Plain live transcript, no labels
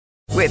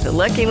With the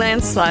Lucky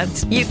Land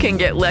Slots, you can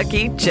get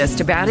lucky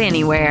just about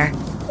anywhere.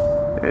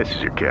 This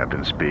is your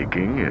captain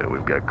speaking.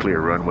 We've got clear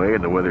runway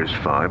and the weather's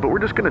fine, but we're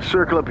just going to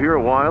circle up here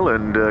a while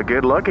and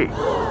get lucky.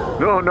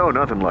 No,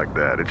 nothing like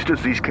that. It's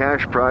just these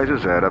cash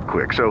prizes add up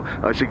quick. So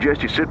I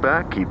suggest you sit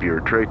back, keep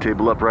your tray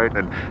table upright,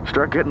 and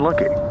start getting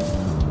lucky.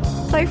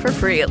 Play for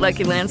free at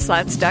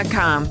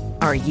LuckyLandSlots.com.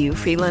 Are you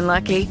feeling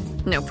lucky?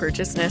 No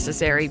purchase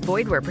necessary.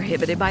 Void where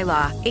prohibited by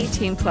law.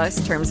 18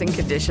 plus terms and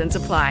conditions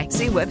apply.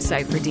 See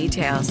website for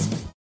details.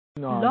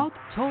 Blog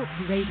Talk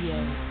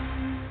Radio.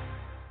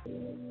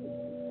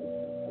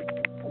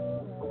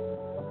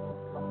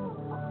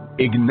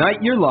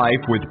 Ignite your life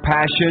with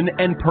passion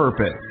and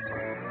purpose.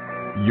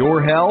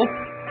 Your health,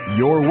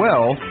 your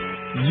wealth,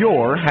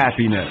 your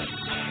happiness.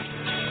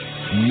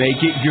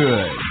 Make it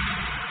good.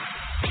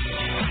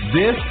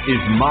 This is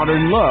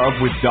Modern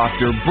Love with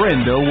Dr.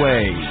 Brenda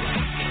Wade.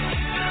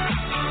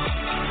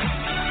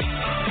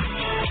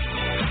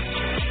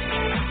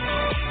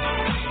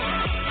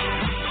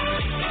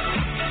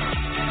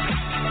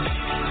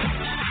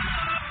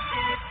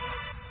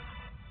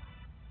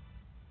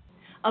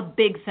 A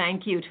big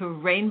thank you to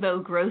Rainbow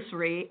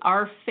Grocery,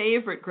 our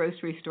favorite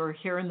grocery store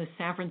here in the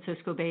San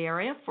Francisco Bay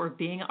Area, for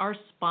being our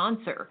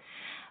sponsor,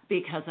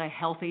 because a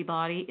healthy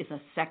body is a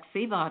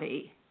sexy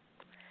body.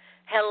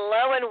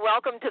 Hello and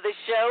welcome to the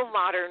show,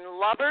 Modern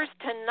Lovers.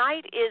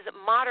 Tonight is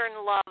Modern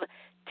Love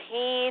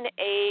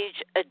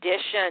Teenage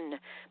Edition,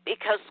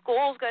 because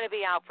school's going to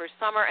be out for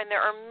summer and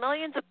there are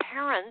millions of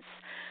parents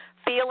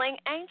feeling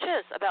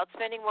anxious about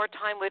spending more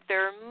time with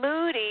their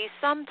moody,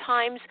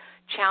 sometimes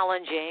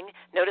challenging,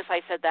 notice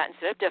I said that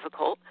instead of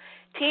difficult,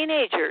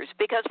 teenagers,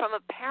 because from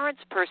a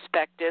parent's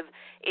perspective,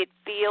 it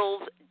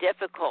feels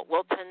difficult.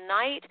 Well,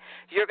 tonight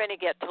you're going to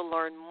get to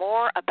learn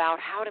more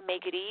about how to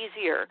make it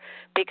easier,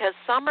 because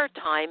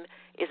summertime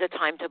is a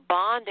time to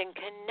bond and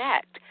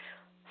connect.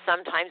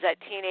 Sometimes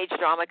that teenage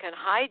drama can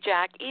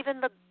hijack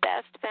even the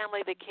best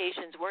family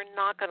vacations. We're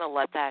not going to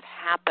let that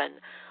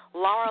happen.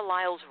 Laura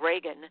Lyles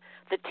Reagan,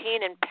 the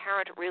teen and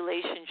parent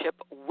relationship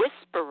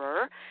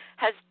whisperer,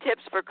 has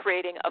tips for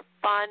creating a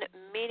fun,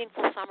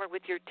 meaningful summer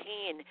with your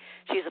teen.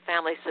 She's a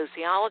family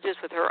sociologist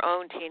with her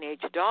own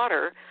teenage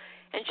daughter,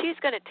 and she's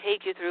going to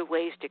take you through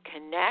ways to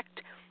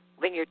connect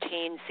when your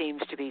teen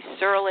seems to be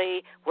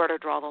surly, where to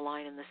draw the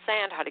line in the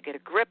sand, how to get a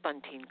grip on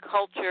teen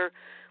culture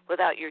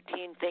without your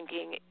teen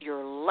thinking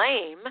you're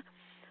lame.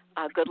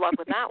 Good luck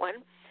with that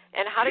one.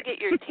 And how to get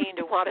your teen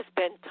to want to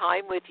spend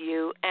time with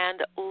you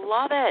and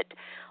love it.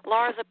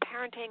 Laura's a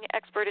parenting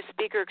expert, a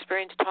speaker,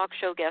 experienced talk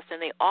show guest,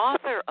 and the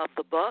author of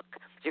the book,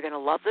 you're going to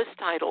love this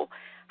title,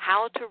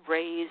 How to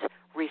Raise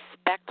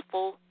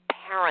Respectful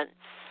Parents.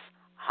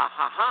 Ha,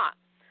 ha, ha.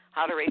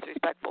 How to Raise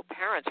Respectful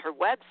Parents. Her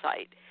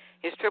website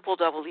is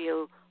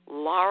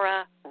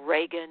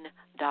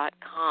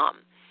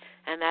www.laurareagan.com,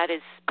 and that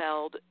is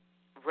spelled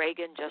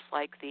Reagan just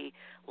like the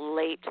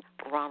late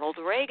Ronald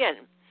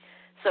Reagan.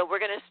 So we're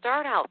going to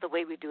start out the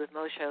way we do with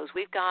most shows.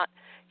 We've got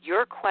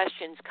your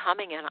questions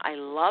coming in. I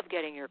love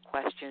getting your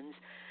questions.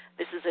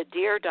 This is a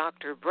Dear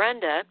Dr.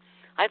 Brenda.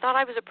 I thought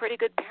I was a pretty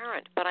good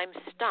parent, but I'm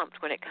stumped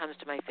when it comes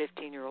to my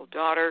 15-year-old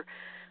daughter.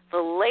 The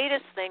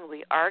latest thing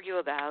we argue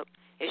about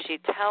is she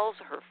tells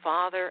her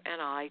father and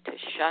I to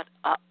shut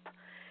up.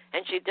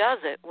 And she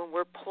does it when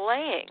we're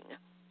playing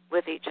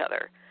with each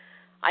other.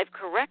 I've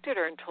corrected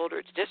her and told her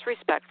it's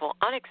disrespectful,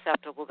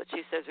 unacceptable, but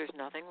she says there's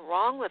nothing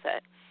wrong with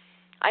it.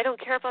 I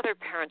don't care if other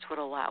parents would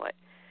allow it.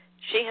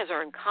 She has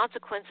earned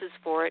consequences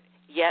for it,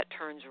 yet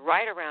turns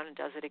right around and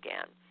does it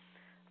again.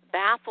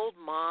 Baffled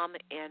mom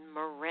in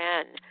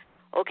Marin.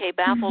 Okay,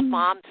 baffled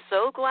mom,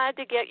 so glad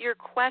to get your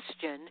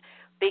question,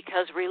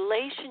 because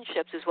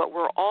relationships is what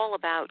we're all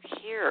about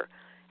here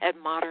at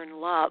Modern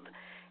Love.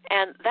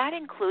 And that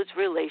includes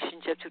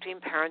relationships between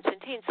parents and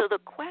teens. So the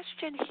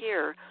question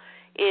here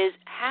is,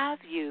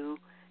 have you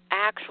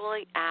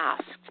actually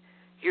asked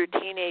your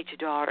teenage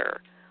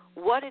daughter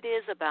what it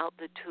is about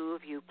the two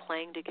of you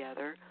playing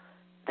together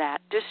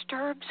that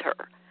disturbs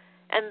her?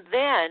 And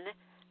then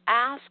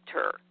asked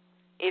her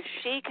if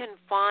she can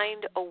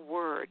find a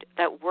word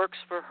that works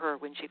for her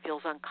when she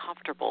feels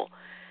uncomfortable.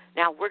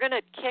 Now, we're going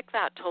to kick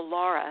that to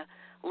Laura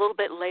a little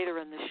bit later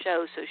in the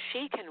show so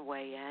she can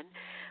weigh in.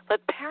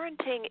 But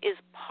parenting is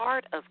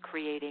part of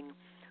creating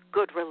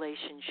good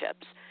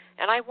relationships.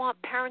 And I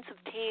want parents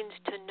of teens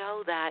to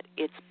know that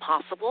it's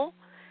possible.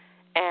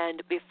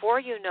 And before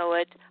you know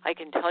it, I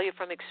can tell you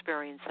from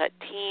experience that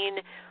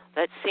teen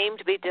that seemed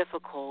to be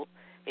difficult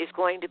is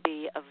going to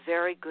be a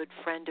very good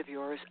friend of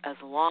yours as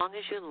long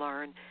as you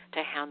learn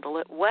to handle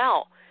it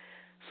well.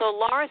 So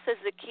Laura says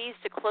the keys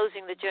to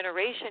closing the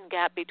generation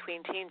gap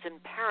between teens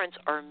and parents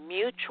are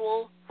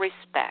mutual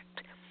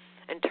respect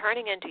and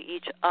turning into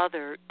each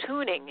other,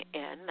 tuning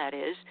in, that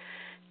is,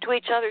 to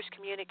each other's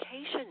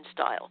communication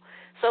style.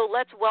 So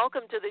let's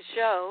welcome to the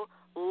show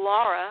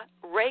Laura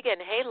Reagan.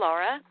 Hey,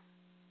 Laura.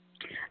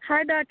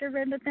 Hi, Dr.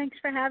 Brenda. Thanks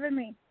for having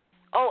me.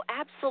 Oh,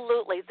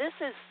 absolutely. This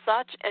is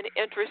such an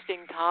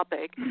interesting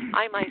topic.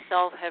 I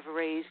myself have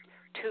raised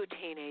 2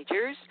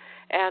 teenagers,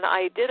 and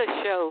I did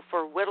a show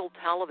for Whittle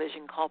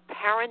Television called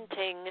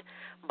Parenting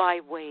by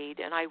Wade,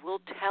 and I will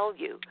tell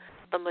you,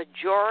 the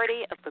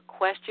majority of the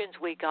questions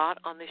we got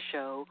on the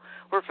show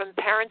were from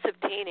parents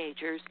of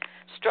teenagers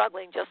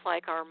struggling just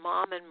like our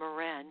mom and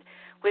Maren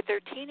with their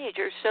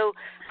teenagers. So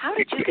how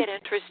did you get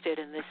interested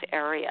in this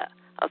area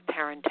of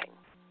parenting?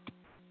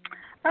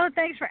 Oh,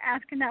 thanks for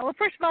asking that. Well,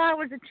 first of all, I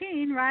was a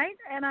teen, right?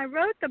 And I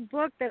wrote the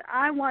book that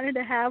I wanted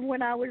to have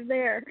when I was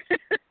there.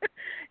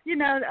 You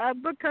know,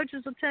 book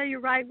coaches will tell you,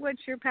 write what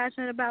you're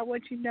passionate about,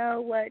 what you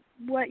know,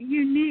 what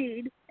you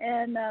need.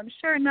 And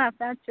sure enough,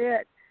 that's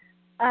it.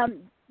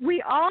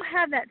 We all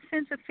have that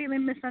sense of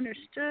feeling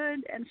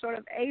misunderstood and sort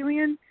of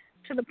alien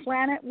to the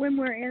planet when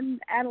we're in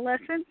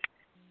adolescence.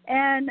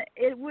 And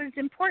it was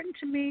important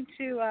to me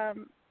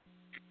to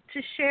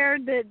share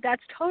that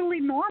that's totally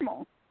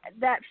normal,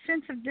 that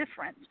sense of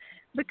difference,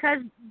 because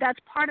that's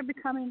part of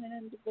becoming an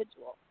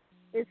individual,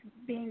 is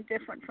being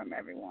different from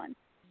everyone.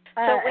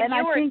 So when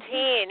you were a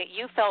teen,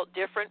 you felt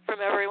different from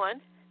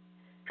everyone?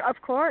 Of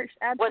course,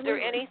 absolutely. Was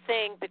there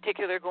anything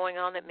particular going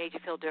on that made you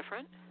feel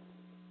different?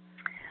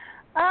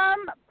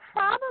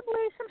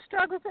 Probably some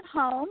struggles at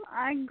home.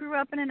 I grew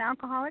up in an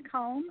alcoholic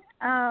home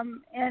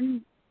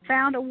and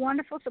found a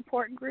wonderful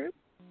support group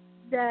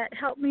that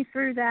helped me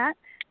through that.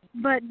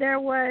 But there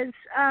was,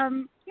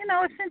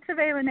 a sense of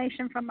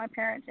alienation from my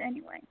parents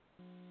anyway.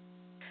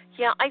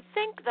 Yeah, I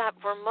think that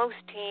for most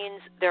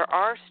teens, there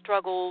are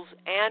struggles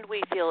and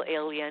we feel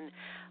alien.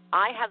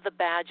 I have the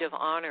badge of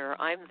honor.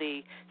 I'm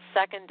the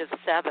second of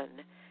 7.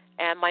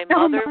 And my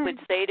mother would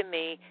say to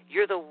me,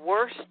 "You're the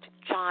worst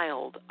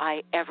child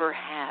I ever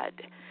had."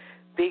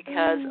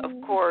 Because, of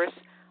course,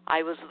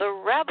 I was the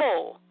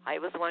rebel. I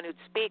was the one who'd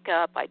speak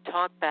up. I'd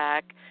talk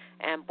back.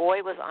 And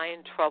boy, was I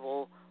in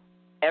trouble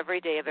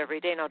every day of every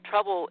day. Now,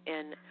 trouble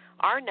in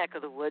our neck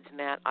of the woods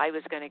meant I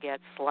was going to get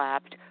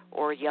slapped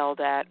or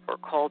yelled at or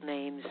called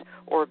names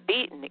or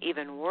beaten,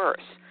 even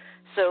worse.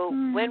 So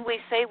when we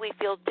say we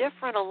feel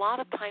different, a lot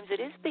of times it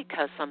is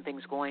because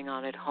something's going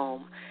on at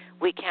home.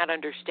 We can't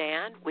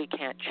understand. We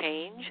can't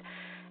change.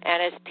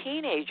 And as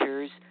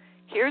teenagers,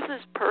 here's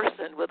this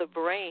person with a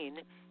brain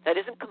that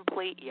isn't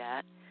complete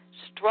yet,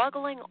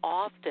 struggling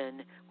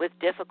often with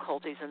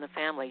difficulties in the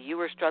family. You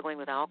were struggling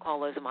with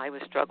alcoholism. I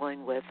was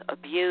struggling with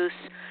abuse.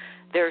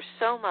 There's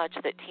so much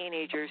that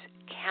teenagers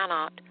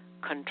cannot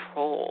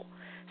control.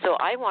 So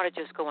I want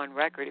to just go on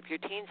record. If your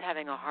teen's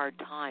having a hard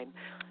time,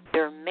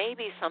 there may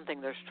be something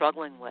they're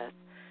struggling with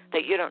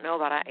that you don't know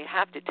about. I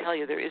have to tell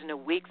you, there isn't a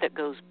week that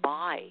goes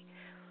by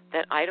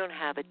that I don't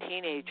have a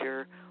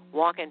teenager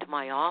walk into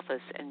my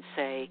office and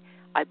say,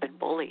 "I've been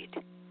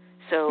bullied."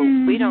 So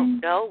we don't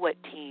know what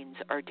teens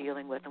are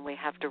dealing with, and we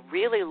have to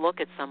really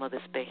look at some of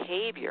this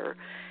behavior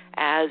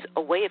as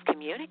a way of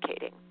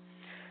communicating.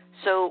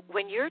 So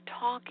when you're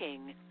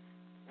talking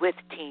with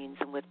teens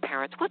and with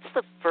parents, what's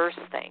the first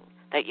thing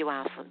that you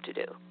ask them to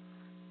do?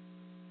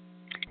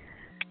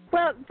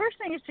 Well, the first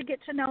thing is to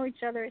get to know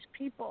each other as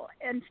people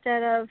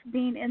instead of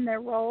being in their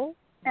role.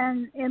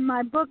 And in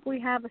my book, we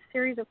have a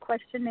series of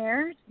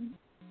questionnaires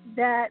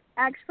that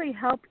actually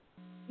help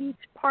each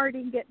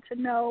party get to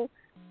know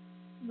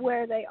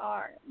where they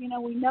are. You know,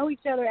 we know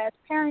each other as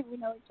parent, we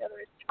know each other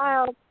as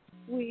child,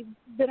 we've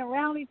been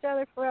around each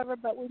other forever,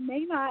 but we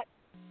may not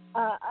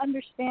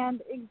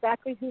understand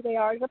exactly who they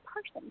are as a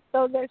person.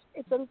 So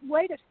it's a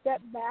way to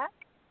step back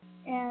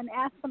and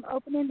ask some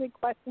open-ended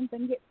questions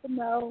and get to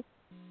know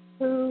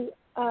who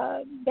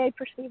they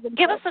perceive themselves.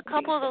 Give us a to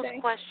couple of be those today.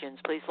 questions,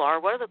 please, Laura.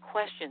 What are the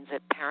questions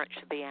that parents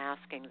should be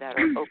asking that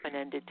are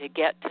open-ended to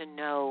get to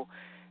know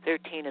their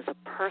teen as a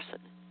person?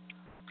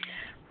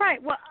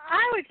 Right. Well,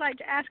 I always like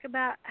to ask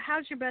about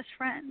how's your best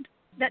friend.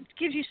 That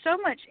gives you so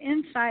much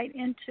insight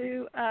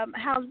into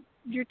how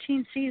your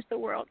teen sees the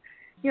world.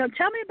 You know,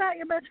 tell me about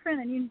your best friend,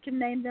 and you can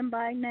name them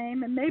by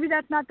name. And maybe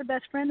that's not the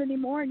best friend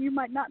anymore, and you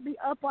might not be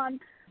up on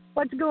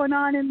what's going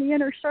on in the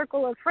inner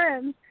circle of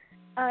friends.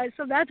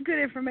 So that's good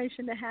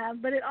information to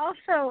have. But it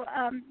also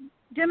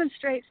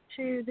demonstrates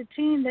to the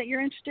teen that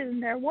you're interested in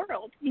their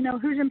world. You know,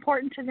 who's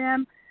important to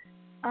them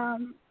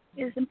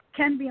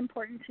can be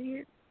important to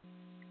you.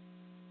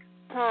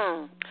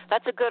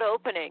 That's a good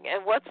opening.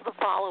 And what's the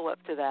follow-up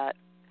to that?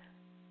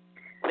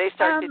 They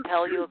start to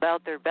tell you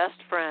about their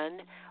best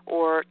friend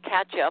or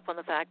catch up on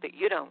the fact that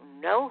you don't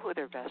know who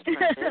their best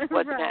friend is.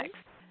 What's next?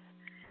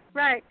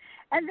 Right.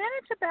 And then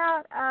it's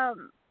about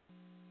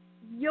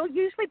you'll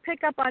usually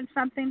pick up on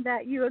something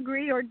that you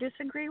agree or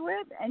disagree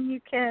with, and you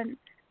can,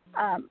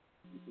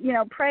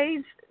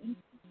 praise,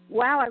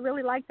 wow, I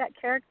really like that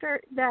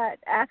character, that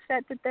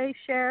asset that they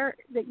share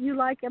that you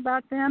like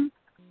about them.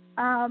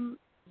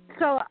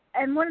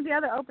 And one of the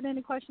other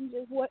open-ended questions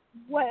is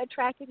what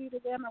attracted you to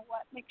them or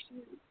what makes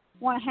you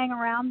want to hang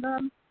around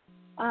them.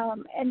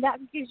 And that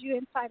gives you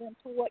insight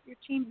into what your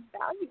teen is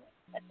valuing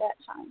at that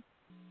time.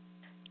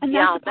 And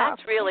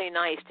that's really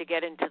nice to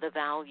get into the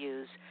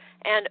values.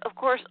 And, of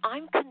course,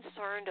 I'm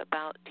concerned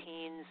about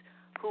teens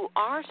who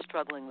are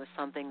struggling with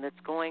something that's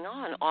going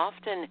on.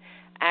 Often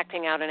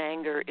acting out in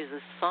anger is a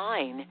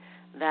sign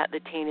that the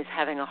teen is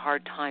having a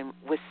hard time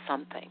with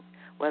something,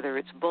 whether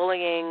it's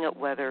bullying,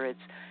 whether it's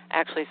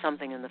actually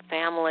something in the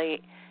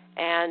family.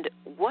 And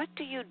what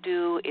do you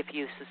do if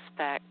you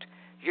suspect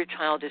your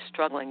child is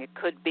struggling? It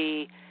could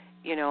be,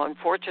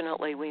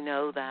 unfortunately we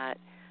know that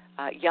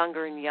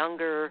younger and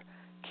younger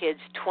kids,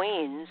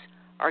 tweens,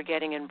 are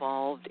getting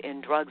involved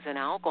in drugs and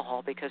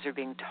alcohol because they're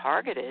being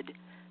targeted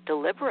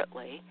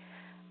deliberately.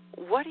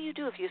 What do you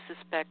do if you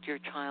suspect your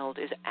child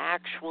is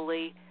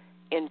actually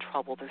in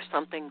trouble? There's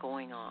something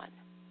going on.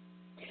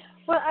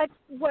 Well,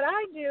 what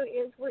I do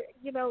is,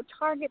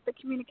 target the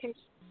communication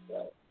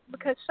skills,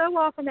 because so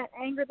often that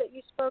anger that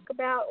you spoke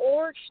about,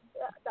 or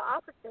the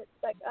opposite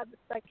of the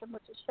spectrum,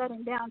 which is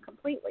shutting down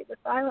completely, the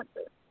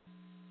silences,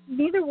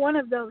 neither one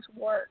of those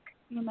work,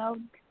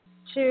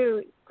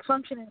 to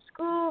function in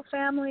school,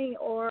 family,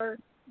 or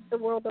the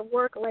world of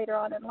work later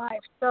on in life.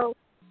 So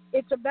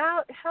it's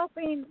about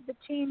helping the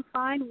teen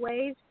find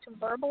ways to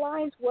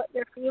verbalize what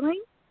they're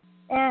feeling.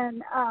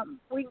 And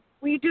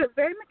we do it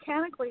very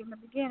mechanically in the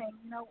beginning.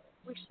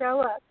 We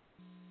show a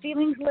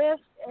feelings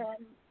list,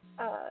 and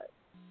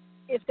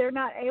if they're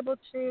not able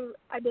to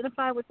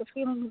identify with the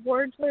feelings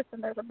words list,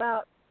 and there's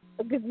about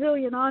a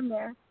gazillion on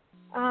there,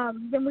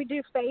 then we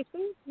do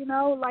faces,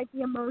 like the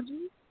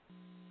emojis,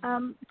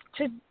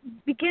 to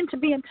begin to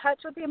be in touch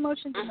with the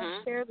emotions and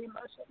then share the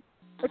emotions.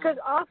 Because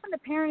often the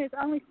parent is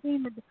only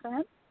seeing the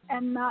defense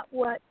and not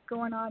what's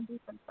going on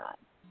deep inside.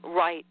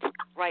 Right.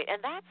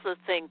 And that's the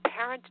thing.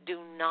 Parents do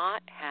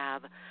not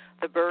have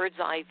the bird's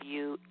eye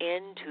view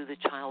into the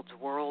child's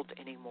world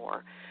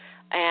anymore.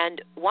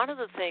 And one of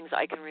the things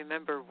I can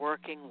remember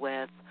working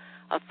with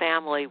a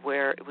family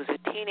where it was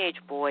a teenage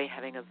boy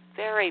having a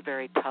very,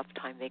 very tough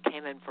time. They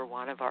came in for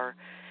one of our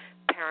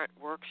parent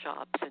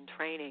workshops and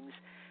trainings,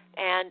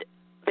 and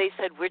they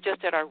said, we're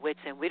just at our wits'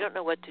 end. We don't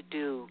know what to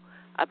do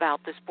about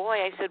this boy.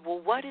 I said,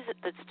 well, what is it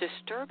that's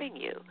disturbing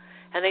you?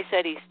 And they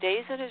said he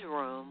stays in his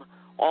room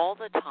all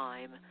the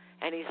time,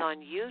 and he's on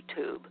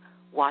YouTube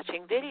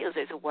watching videos.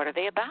 I said, what are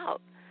they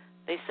about?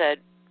 They said,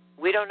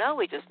 we don't know.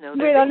 We just know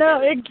they're We don't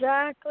know.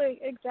 videos.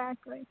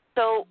 Exactly.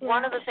 So Yeah.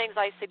 One of the things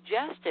I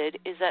suggested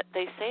is that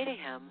they say to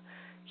him,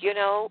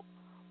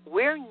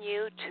 we're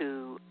new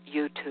to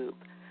YouTube.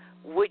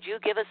 Would you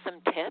give us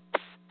some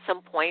tips,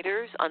 some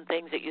pointers on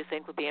things that you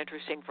think would be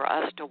interesting for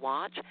us to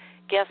watch?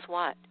 Guess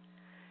what?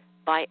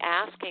 By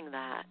asking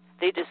that,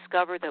 they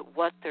discovered that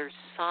what their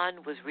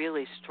son was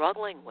really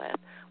struggling with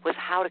was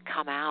how to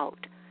come out.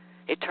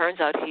 It turns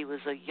out he was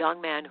a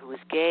young man who was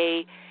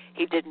gay.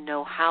 He didn't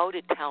know how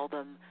to tell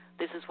them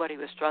this is what he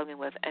was struggling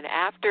with. And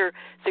after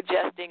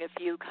suggesting a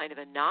few kind of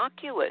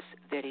innocuous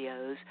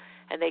videos,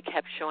 and they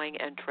kept showing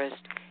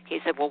interest, he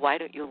said, well, why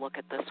don't you look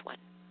at this one?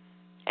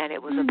 And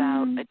it was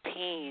about a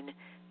teen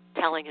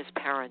telling his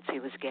parents he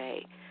was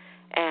gay.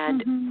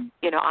 And,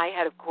 I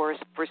had, of course,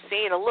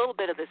 foreseen a little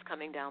bit of this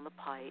coming down the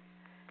pipe,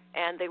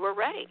 and they were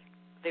ready.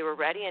 They were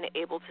ready and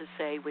able to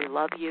say, we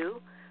love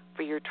you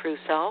for your true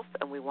self,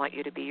 and we want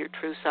you to be your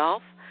true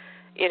self,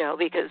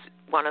 because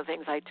one of the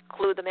things I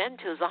clue them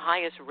into is the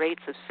highest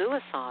rates of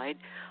suicide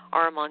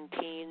are among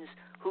teens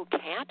who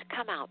can't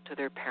come out to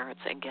their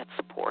parents and get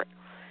support.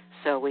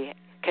 So we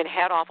can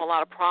head off a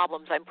lot of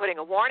problems. I'm putting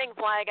a warning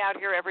flag out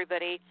here,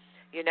 everybody.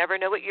 You never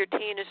know what your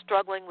teen is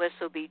struggling with,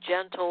 so be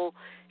gentle,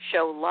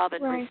 show love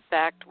and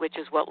respect, which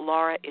is what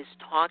Laura is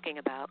talking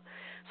about.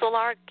 So,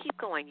 Laura, keep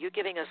going. You're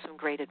giving us some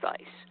great advice.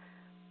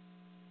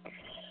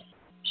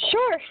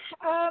 Sure.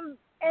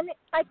 And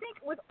I think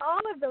with all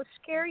of those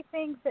scary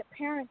things that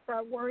parents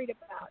are worried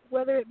about,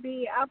 whether it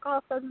be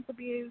alcohol, substance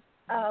abuse,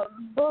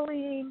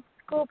 bullying,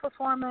 school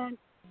performance,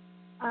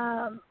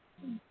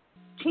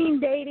 teen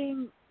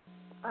dating,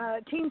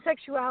 teen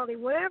sexuality,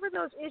 whatever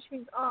those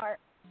issues are,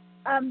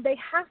 they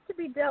have to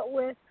be dealt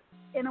with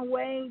in a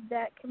way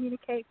that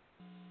communicates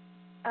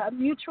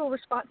mutual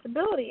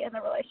responsibility in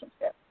the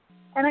relationship.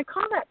 And I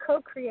call that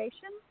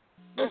co-creation,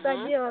 this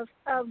idea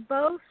of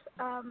both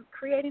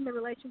creating the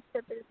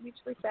relationship that is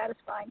mutually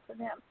satisfying to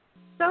them.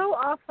 So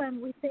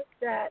often we think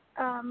that,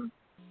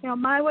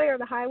 my way or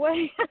the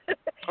highway.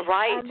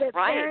 Right.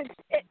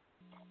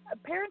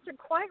 Parents are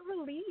quite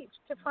relieved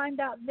to find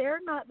out they're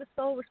not the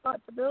sole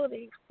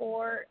responsibility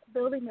for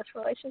building this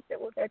relationship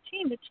with their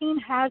teen. The teen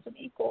has an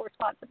equal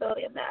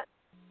responsibility in that.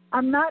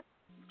 I'm not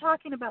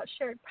talking about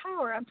shared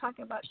power. I'm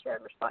talking about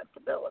shared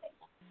responsibility.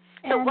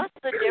 So what's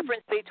the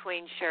difference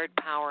between shared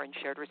power and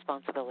shared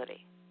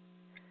responsibility?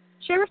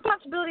 Shared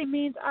responsibility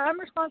means I'm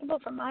responsible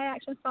for my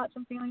actions, thoughts,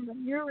 and feelings,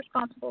 and you're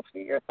responsible for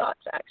your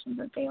thoughts, actions,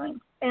 and feelings.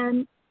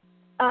 And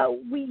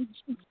we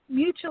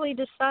mutually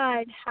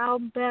decide how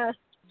best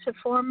to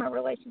form a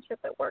relationship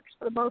that works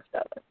for the both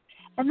of us.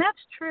 And that's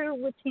true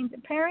with teens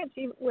and parents,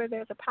 where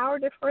there's a power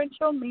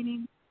differential,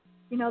 meaning,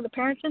 the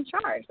parent's in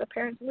charge. The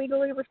parent's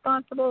legally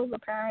responsible. The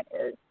parent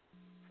is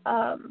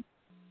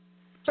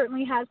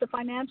certainly has the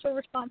financial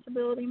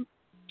responsibility,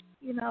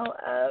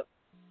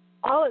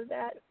 all of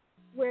that,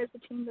 whereas the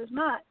teen does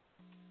not.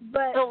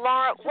 But so,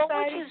 Laura, society,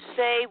 what would you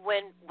say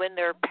when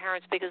their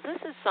parents, because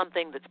this is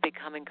something that's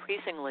become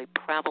increasingly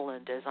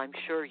prevalent, as I'm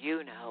sure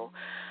you know,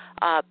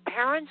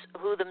 parents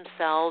who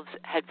themselves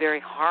had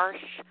very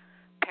harsh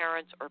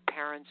parents or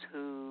parents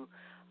who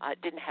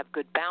didn't have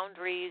good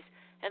boundaries,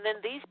 and then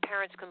these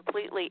parents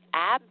completely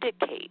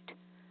abdicate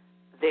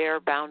their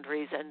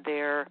boundaries and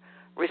their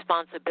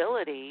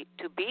responsibility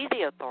to be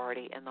the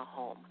authority in the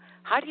home.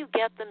 How do you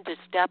get them to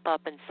step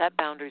up and set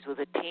boundaries with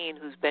a teen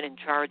who's been in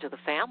charge of the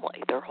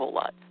family their whole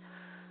lives?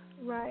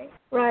 Right.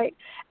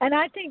 And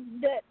I think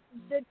that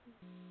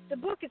the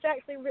book is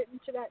actually written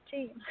to that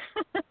teen.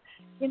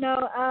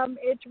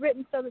 It's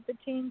written so that the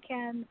teen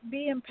can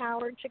be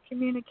empowered to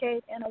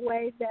communicate in a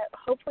way that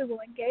hopefully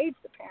will engage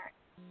the parent.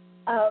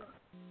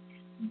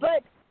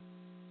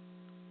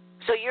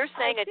 So you're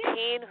saying a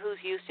teen who's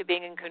used to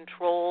being in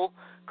control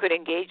could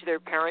engage their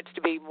parents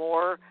to be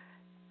more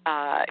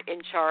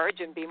in charge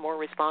and be more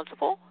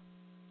responsible?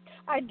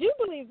 I do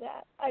believe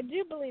that.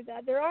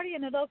 They're already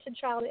an adulted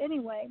child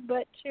anyway,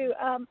 but to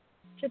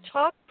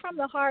talk from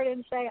the heart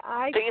and say,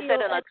 I feel... So you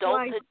said an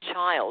adulted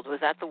child. Was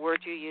that the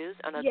word you used?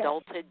 An yes.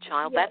 adulted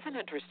child? Yes. That's an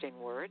interesting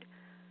word.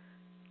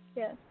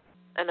 Yes.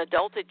 An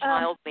adulted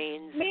child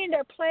means... Meaning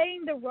they're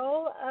playing the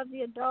role of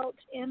the adult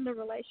in the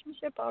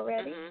relationship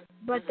already,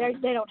 but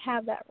they don't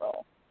have that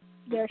role.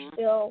 They're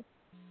still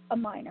a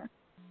minor.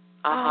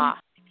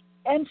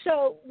 And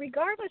so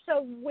regardless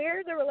of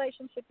where the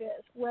relationship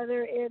is,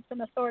 whether it's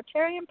an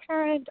authoritarian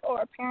parent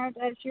or a parent,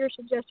 as you're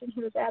suggesting,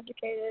 who has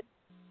abdicated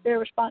their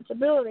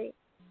responsibility,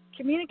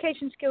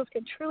 communication skills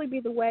can truly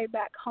be the way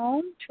back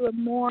home to a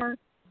more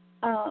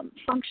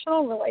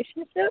functional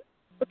relationship,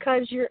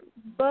 because you're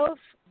both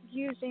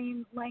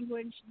using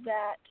language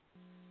that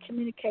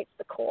communicates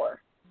the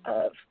core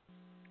of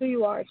who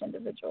you are as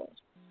individuals.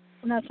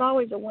 And that's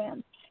always a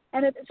win.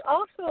 And it's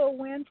also a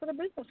win for the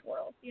business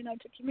world,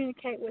 to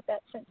communicate with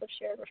that sense of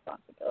shared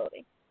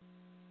responsibility.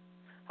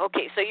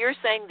 Okay, so you're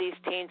saying these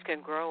teens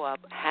can grow up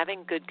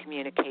having good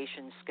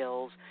communication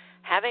skills,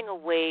 having a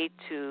way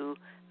to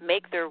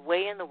make their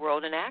way in the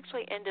world, and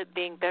actually end up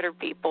being better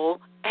people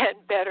and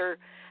better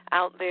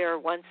out there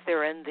once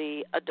they're in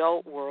the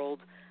adult world,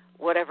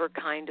 whatever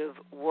kind of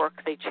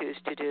work they choose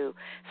to do.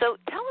 So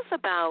tell us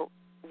about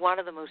one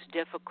of the most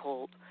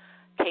difficult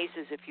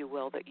cases, if you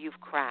will, that you've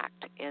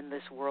cracked in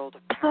this world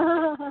of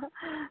parenting.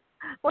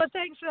 Well,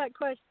 thanks for that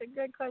question.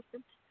 Good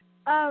question.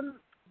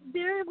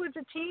 There was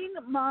a teen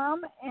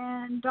mom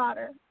and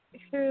daughter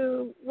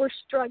who were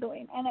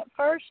struggling. And at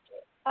first,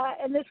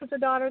 and this was a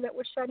daughter that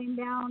was shutting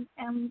down,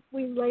 and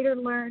we later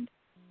learned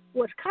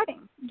was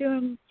cutting,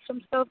 doing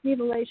some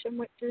self-mutilation,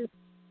 which is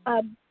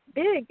a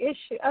big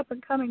issue,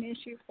 up-and-coming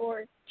issue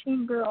for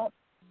teen girls.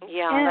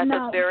 Yeah, and,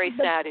 that's a very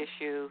sad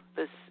issue.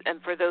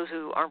 And for those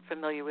who aren't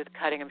familiar with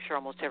cutting, I'm sure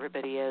almost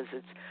everybody is,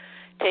 it's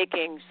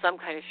taking some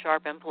kind of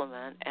sharp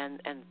implement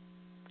and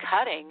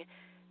cutting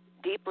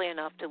deeply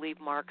enough to leave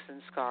marks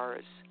and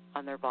scars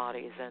on their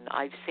bodies. And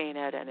I've seen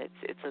it, and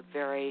it's a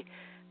very,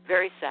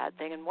 very sad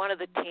thing. And one of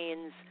the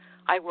teens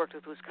I worked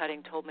with who was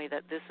cutting told me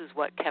that this is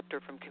what kept her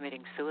from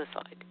committing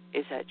suicide,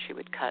 is that she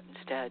would cut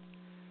instead.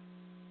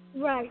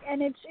 Right,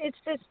 and it's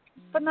this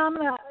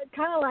phenomena,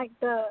 kind of like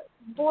the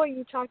boy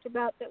you talked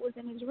about that was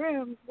in his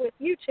room with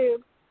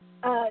YouTube.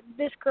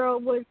 This girl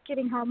was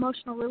getting her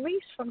emotional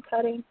release from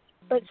cutting,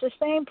 but it's the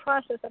same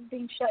process of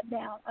being shut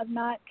down, of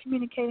not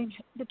communicating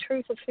the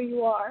truth of who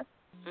you are.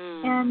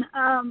 And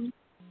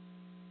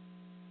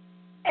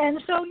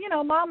so,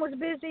 mom was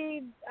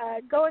busy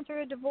going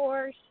through a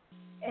divorce,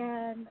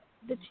 and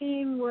the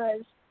teen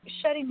was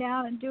shutting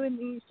down and doing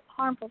these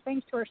harmful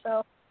things to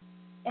herself.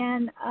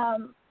 And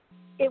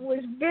it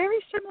was very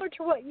similar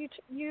to what you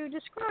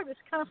described. It's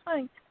kind of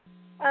funny.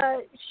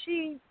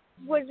 She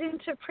was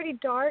into pretty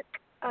dark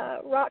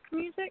rock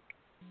music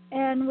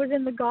and was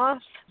in the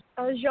goth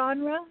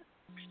genre.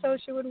 So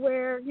she would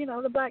wear,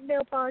 the black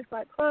nail polish,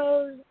 black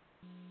clothes,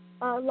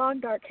 long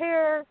dark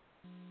hair.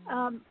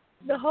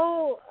 The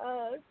whole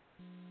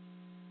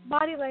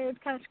body language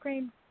kind of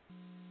screamed,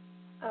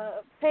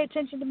 pay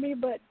attention to me,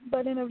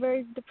 but in a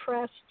very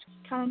depressed,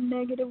 kind of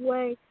negative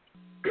way.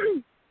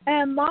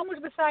 And mom was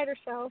beside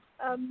herself,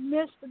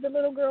 missed the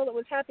little girl that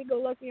was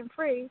happy-go-lucky and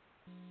free.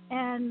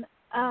 And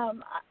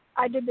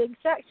I did the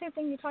exact same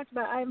thing you talked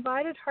about. I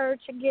invited her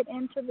to get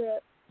into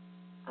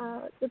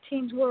the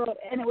teen's world,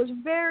 and it was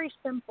very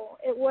simple.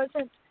 It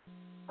wasn't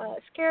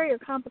scary or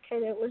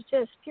complicated. It was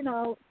just,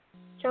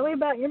 tell me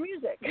about your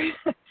music.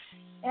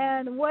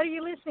 And what are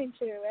you listening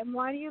to, and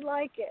why do you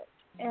like it?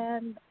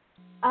 And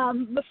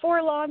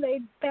before long, they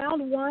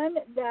found one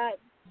that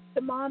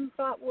the mom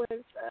thought was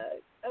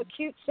a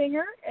cute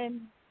singer,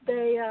 and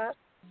they,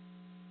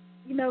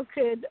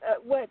 could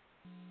what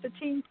the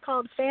teens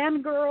called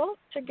fangirl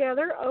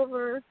together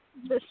over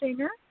the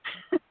singer,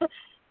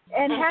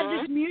 and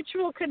had this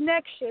mutual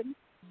connection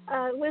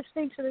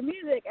listening to the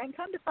music. And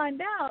come to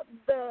find out,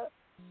 the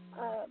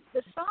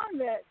song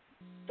that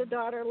the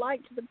daughter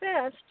liked the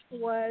best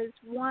was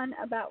one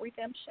about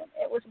redemption.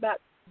 It was about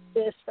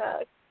this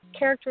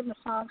character in the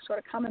song sort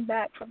of coming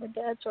back from the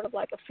dead, sort of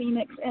like a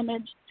phoenix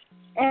image.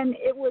 And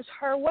it was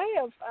her way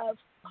of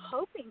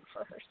hoping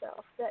for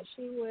herself that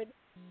she would,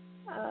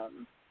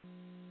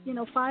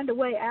 find a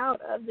way out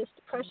of this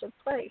depressive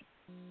place.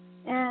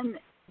 And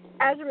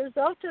as a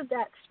result of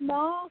that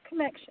small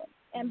connection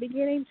and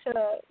beginning to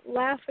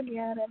laugh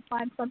again and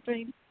find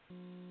something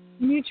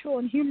mutual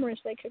and humorous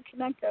they could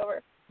connect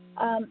over,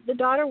 the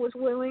daughter was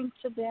willing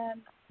to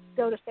then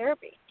go to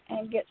therapy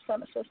and get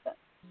some assistance.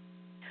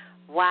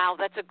 Wow,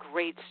 that's a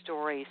great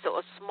story. So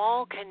a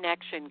small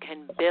connection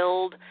can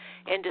build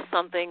into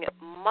something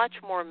much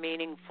more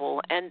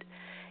meaningful. And,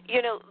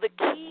 the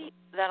key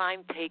that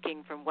I'm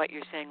taking from what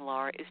you're saying,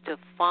 Laura, is to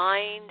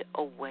find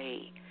a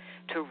way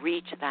to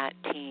reach that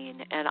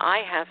teen. And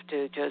I have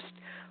to just,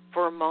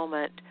 for a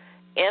moment,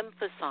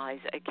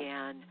 emphasize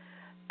again,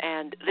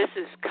 and this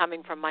is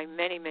coming from my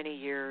many, many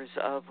years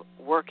of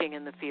working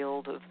in the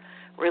field of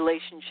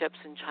relationships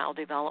and child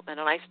development.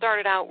 And I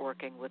started out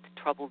working with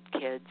troubled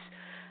kids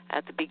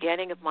at the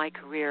beginning of my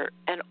career,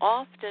 and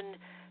often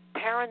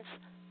parents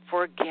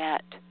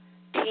forget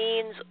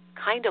teens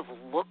kind of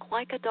look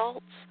like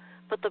adults,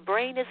 but the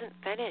brain isn't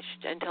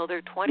finished until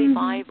they're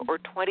 25 or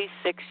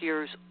 26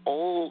 years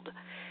old.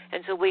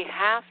 And so we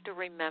have to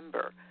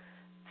remember,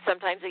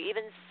 sometimes they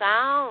even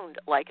sound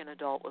like an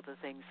adult with the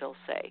things they'll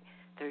say.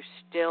 They're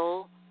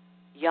still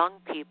young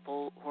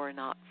people who are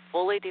not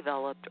fully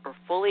developed or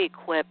fully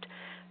equipped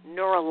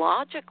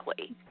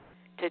neurologically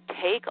to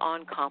take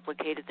on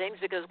complicated things,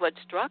 because what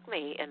struck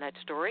me in that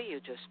story you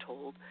just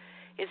told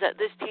is that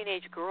this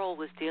teenage girl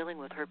was dealing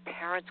with her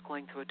parents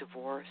going through a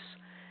divorce.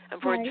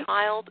 And for a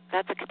child,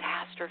 that's a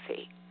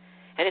catastrophe.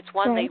 And it's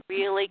one they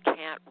really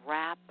can't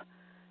wrap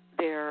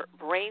their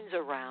brains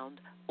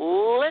around,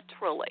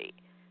 literally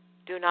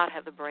do not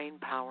have the brain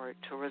power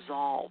to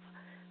resolve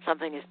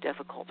something as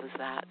difficult as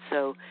that.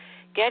 So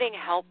getting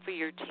help for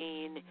your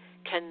teen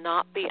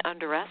cannot be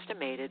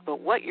underestimated, but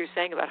what you're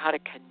saying about how to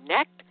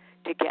connect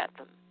to get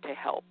them to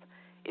help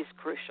is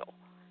crucial,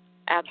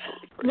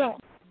 absolutely crucial.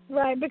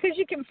 Right, because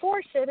you can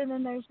force it, and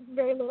then there's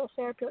very little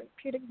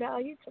therapeutic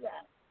value to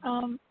that.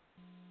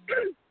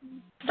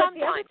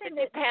 Sometimes it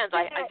depends.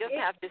 I just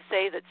have to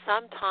say that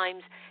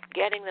sometimes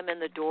getting them in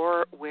the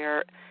door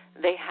where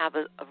they have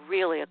a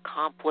really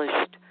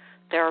accomplished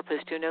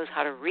therapist who knows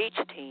how to reach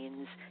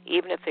teens,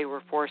 even if they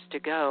were forced to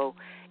go,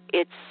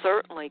 it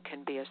certainly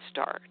can be a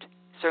start.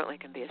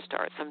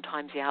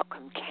 Sometimes the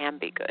outcome can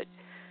be good.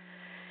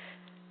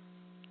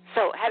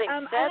 So having said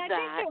and I that,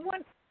 think that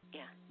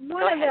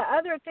one of the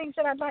other things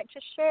that I'd like to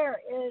share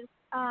is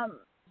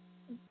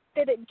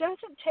that it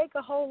doesn't take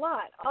a whole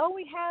lot. All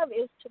we have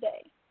is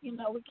today.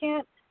 We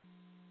can't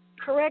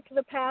correct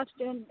the past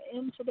in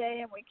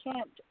today, and we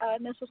can't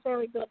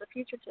necessarily build the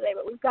future today,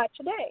 but we've got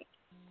today.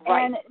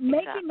 Right, and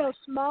making those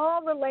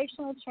small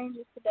relational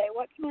changes today.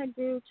 What can I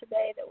do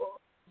today that will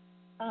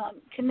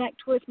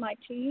connect with my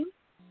teen?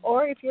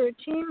 Or if you're a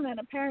teen and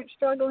a parent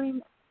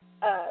struggling,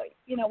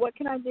 what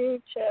can I do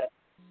to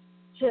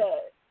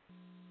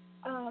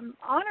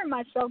honor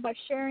myself by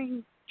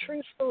sharing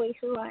truthfully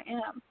who I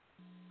am?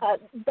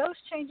 Those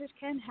changes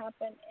can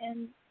happen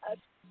in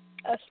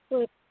a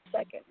split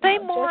second. Say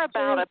more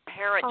about a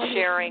parent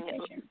sharing.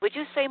 Would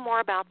you say more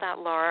about that,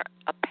 Laura?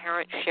 A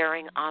parent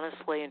sharing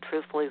honestly and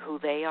truthfully who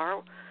they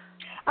are?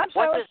 I'm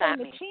sorry, what does that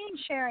mean? mean? The teen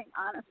sharing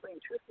honestly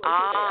and truthfully who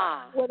they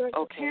are, whether it's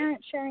a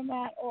parent sharing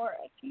that or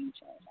a teen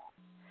sharing that.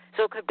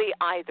 So it could be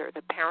either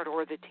the parent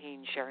or the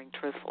teen sharing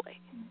truthfully.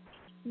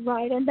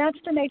 Right, and that's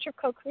the nature of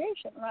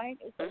co-creation, right?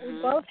 Is that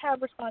we both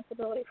have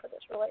responsibility for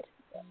this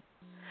relationship.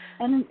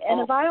 And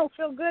if I don't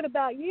feel good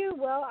about you,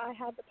 well, I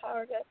have the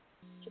power to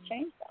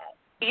change that.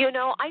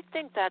 I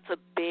think that's a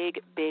big,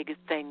 big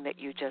thing that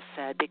you just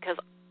said, because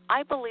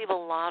I believe a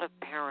lot of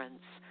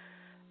parents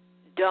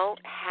don't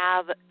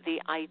have the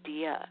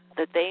idea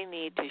that they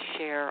need to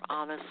share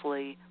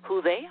honestly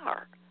who they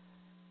are.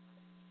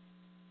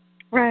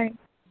 Right.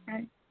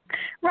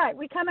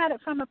 We come at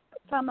it from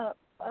a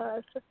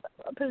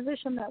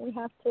position that we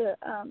have to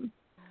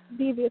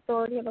be the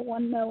authority of the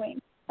one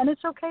knowing, and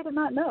it's okay to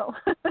not know.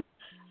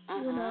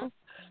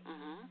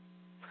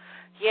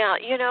 Yeah,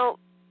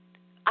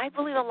 I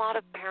believe a lot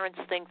of parents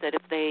think that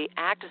if they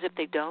act as if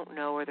they don't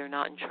know or they're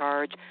not in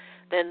charge,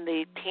 then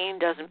the teen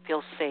doesn't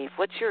feel safe.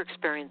 What's your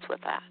experience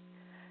with that?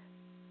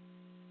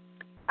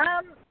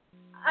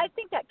 I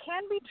think that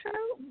can be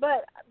true,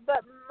 but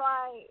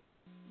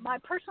my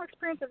personal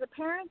experience as a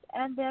parent,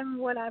 and then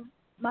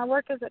my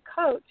work as a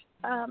coach,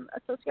 a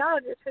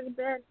sociologist, has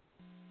been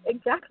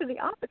exactly the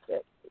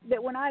opposite.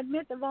 That when I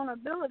admit the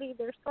vulnerability,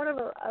 there's sort of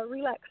a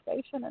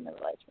relaxation in the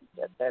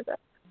relationship. There's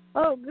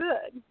oh,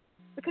 good.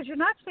 Because you're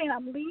not saying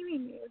I'm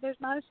leaving you. There's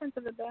not a sense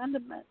of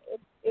abandonment.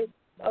 It's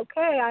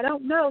okay, I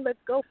don't know, let's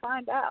go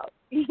find out.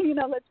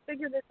 Let's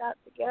figure this out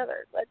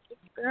together. Let's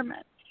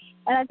experiment.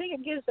 And I think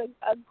it gives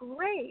a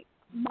great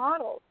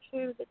model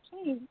to the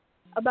teen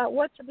about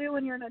what to do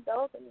when you're an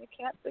adult and you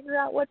can't figure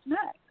out what's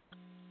next.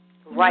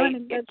 Right.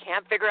 You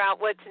can't figure out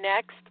what's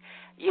next.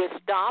 You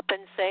stop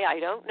and say, I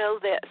don't know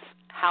this.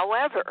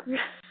 However. Then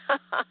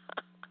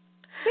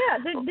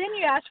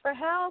you ask for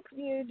help.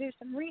 You do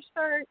some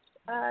research.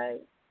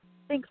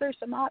 think through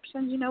some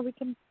options. We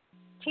can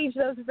teach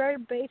those very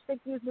basic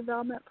youth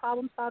development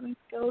problem-solving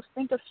skills.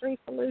 Think of 3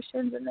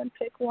 solutions and then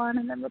pick one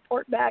and then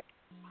report back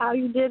how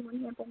you did when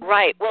you implemented.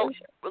 Right. Well,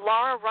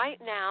 Laura, right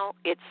now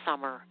it's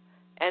summer,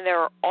 and there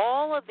are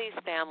all of these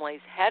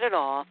families headed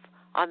off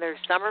on their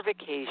summer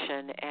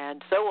vacation,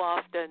 and so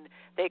often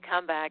they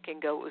come back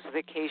and go, it was a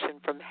vacation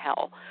from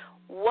hell.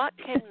 What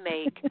can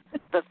make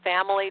the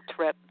family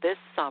trip this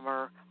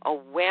summer a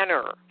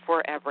winner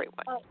for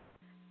everyone?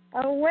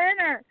 A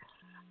winner.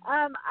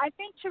 I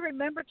think to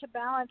remember to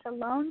balance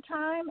alone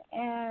time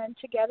and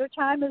together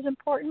time is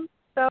important.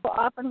 So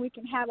often we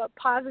can have a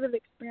positive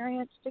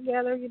experience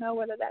together,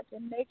 whether that's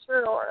in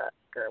nature or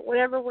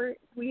whatever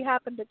we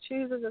happen to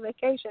choose as a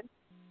vacation.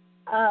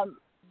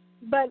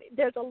 But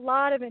there's a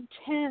lot of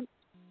intense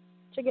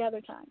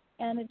together time,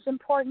 and it's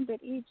important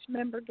that each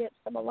member gets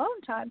some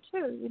alone time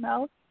too.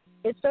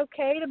 It's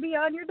okay to be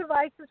on your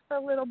devices for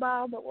a little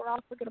while, but we're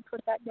also going to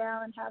put that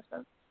down and have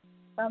some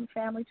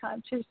family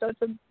time too. So it's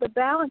the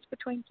balance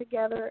between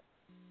together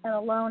and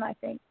alone, I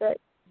think, that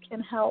can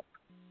help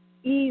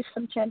ease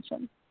some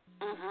tension.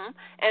 Mm-hmm.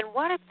 And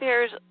what if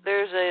there's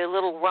a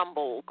little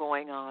rumble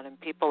going on and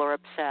people are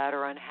upset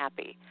or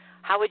unhappy?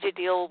 How would you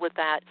deal with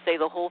that? Say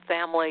the whole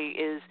family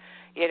is,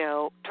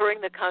 touring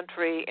the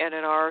country in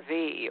an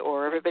RV,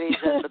 or everybody's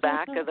in the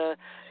back of the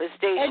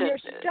station. And you're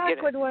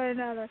stuck with one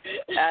another.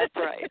 That's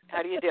right.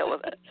 How do you deal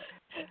with it?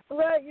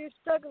 Well, you're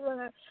stuck with one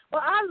another.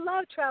 Well, I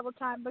love travel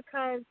time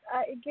because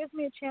it gives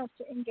me a chance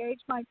to engage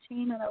my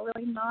team in a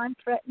really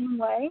non-threatening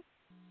way,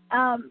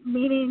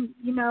 meaning,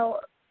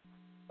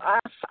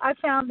 I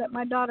found that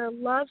my daughter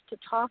loves to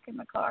talk in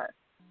the car,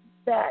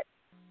 that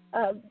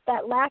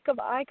lack of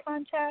eye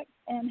contact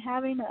and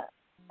having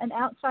an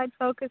outside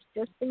focus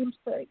just seems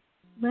to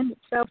lend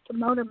itself to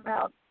motor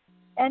mouth.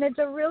 And it's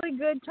a really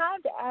good time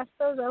to ask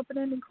those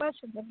open-ended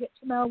questions and get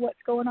to know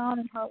what's going on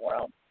in her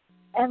world.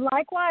 And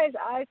likewise,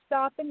 I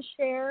stop and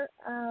share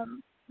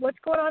what's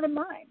going on in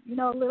mine,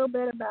 a little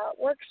bit about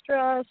work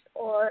stress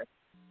or,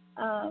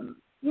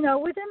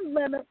 within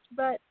limits,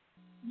 but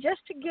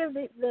just to give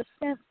the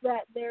sense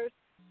that there's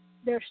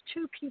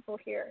 2 people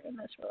here in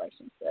this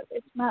relationship.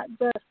 It's not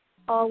just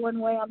all one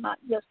way. I'm not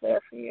just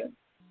there for you.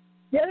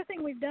 The other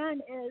thing we've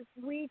done is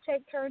we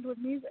take turns with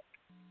music.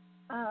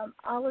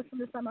 I'll listen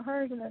to some of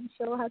hers, and then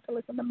she'll have to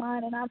listen to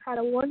mine. And I've had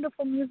a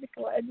wonderful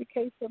musical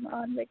education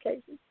on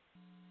vacation.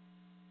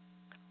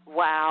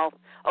 Wow.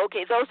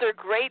 Okay, those are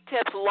great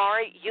tips.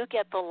 Laurie, you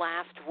get the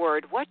last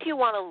word. What do you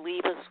want to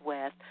leave us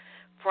with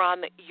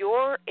from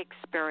your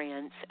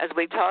experience as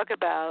we talk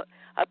about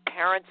a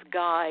parent's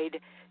guide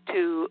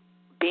to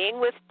being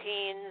with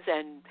teens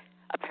and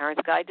a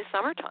parent's guide to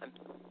summertime?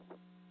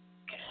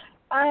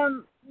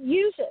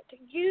 Use it.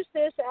 Use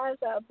this as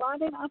a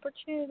bonding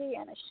opportunity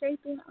and a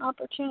shaping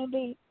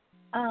opportunity.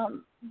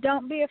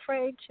 Don't be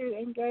afraid to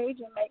engage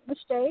and make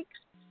mistakes,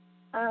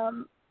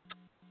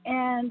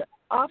 and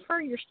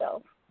offer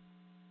yourself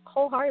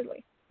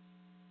wholeheartedly.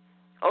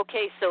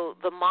 Okay, so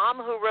the mom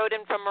who wrote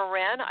in from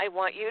Marin, I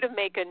want you to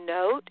make a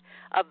note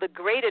of the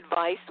great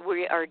advice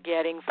we are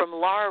getting from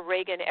Laura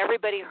Reagan.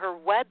 Everybody, her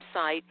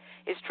website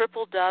is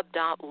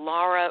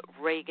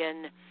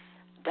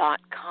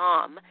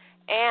www.laurareagan.com.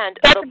 And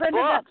the book,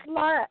 that's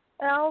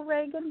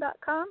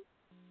LauraLReagan.com?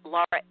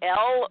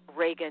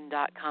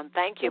 LauraLReagan.com.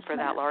 Thank you for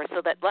that, Laura.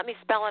 So let me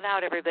spell it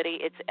out, everybody.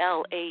 It's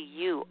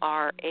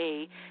LAURAL.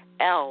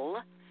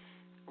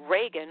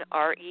 Reagan,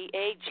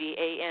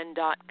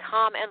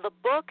 REAGAN.com, and the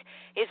book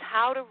is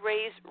How to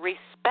Raise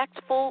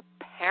Respectful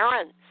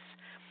Parents.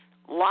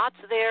 Lots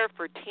there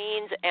for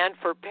teens and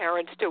for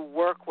parents to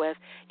work with.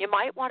 You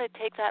might want to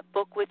take that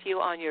book with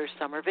you on your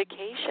summer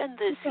vacation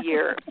this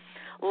year.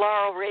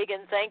 Laura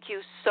Reagan, thank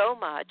you so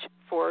much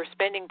for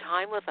spending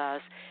time with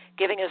us,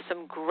 giving us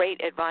some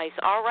great advice.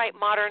 All right,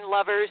 modern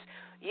lovers,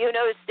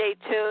 stay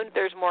tuned.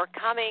 There's more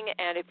coming,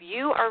 and if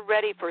you are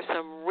ready for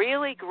some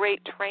really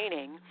great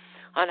training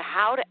on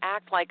how to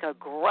act like a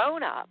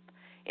grown-up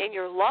in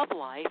your love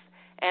life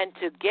and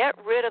to get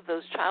rid of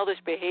those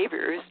childish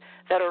behaviors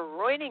that are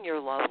ruining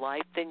your love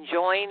life, then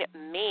join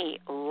me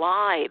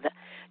live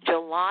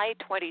July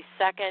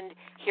 22nd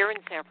here in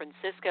San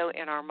Francisco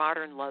in our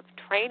Modern Love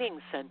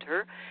Training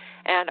Center.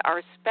 And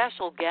our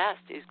special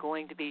guest is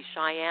going to be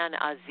Cheyenne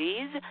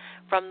Aziz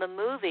from the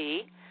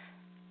movie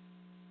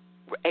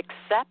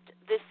Accept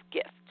This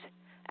Gift.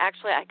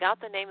 Actually, I got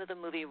the name of the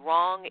movie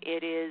wrong.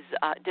 It is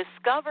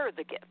Discover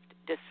the Gift.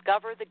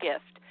 Discover the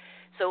Gift.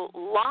 So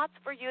lots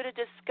for you to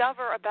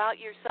discover about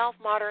yourself,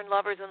 modern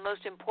lovers, and the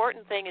most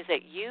important thing is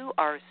that you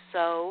are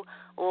so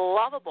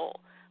lovable.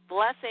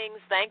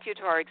 Blessings. Thank you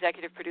to our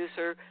executive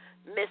producer,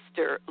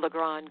 Mr.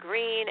 LeGrand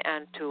Green,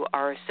 and to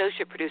our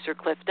associate producer,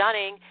 Cliff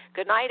Dunning.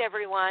 Good night,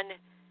 everyone.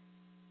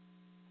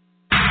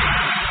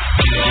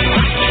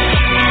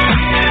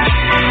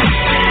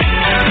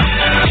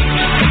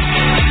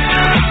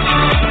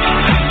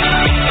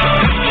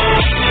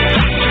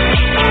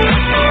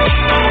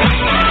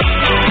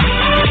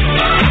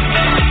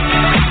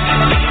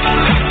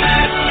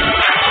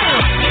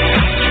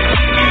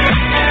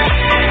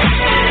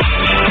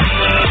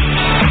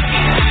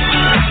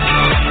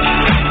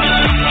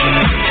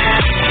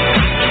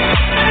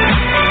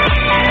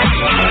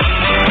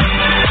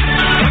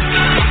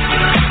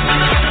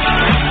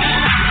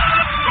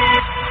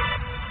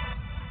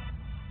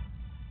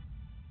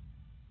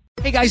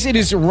 guys, it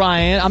is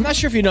Ryan. I'm not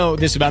sure if you know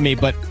this about me,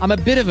 but I'm a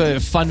bit of a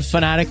fun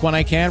fanatic when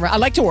I can. I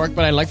like to work,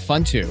 but I like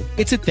fun too.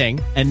 It's a thing.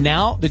 And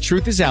now the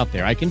truth is out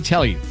there. I can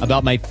tell you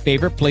about my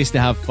favorite place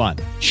to have fun.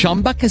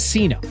 Chumba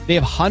Casino. They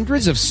have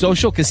hundreds of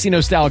social casino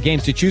style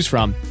games to choose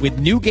from with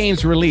new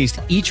games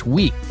released each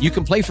week. You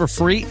can play for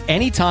free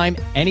anytime,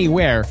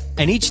 anywhere.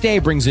 And each day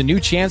brings a new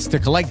chance to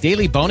collect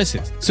daily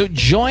bonuses. So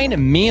join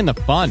me in the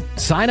fun.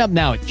 Sign up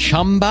now at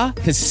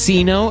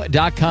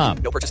ChumbaCasino.com.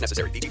 No purchase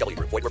necessary. VGW.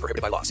 Void where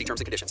prohibited by law. See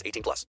terms and conditions.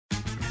 18+.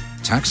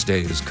 Tax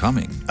day is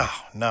coming. Oh,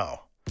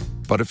 no.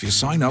 But if you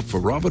sign up for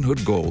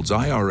Robinhood Gold's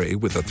IRA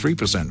with a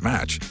 3%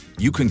 match,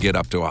 you can get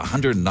up to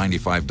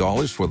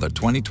 $195 for the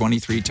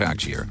 2023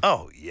 tax year.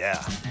 Oh, yeah.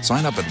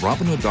 Sign up at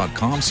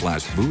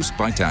Robinhood.com/boost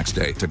by tax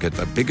day to get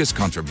the biggest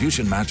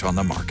contribution match on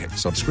the market.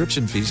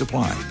 Subscription fees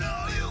apply.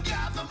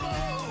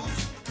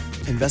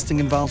 Investing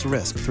involves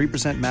risk.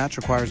 3% match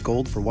requires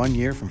gold for 1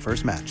 year from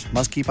first match.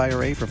 Must keep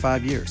IRA for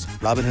 5 years.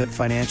 Robinhood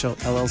Financial,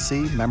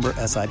 LLC, member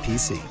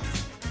SIPC.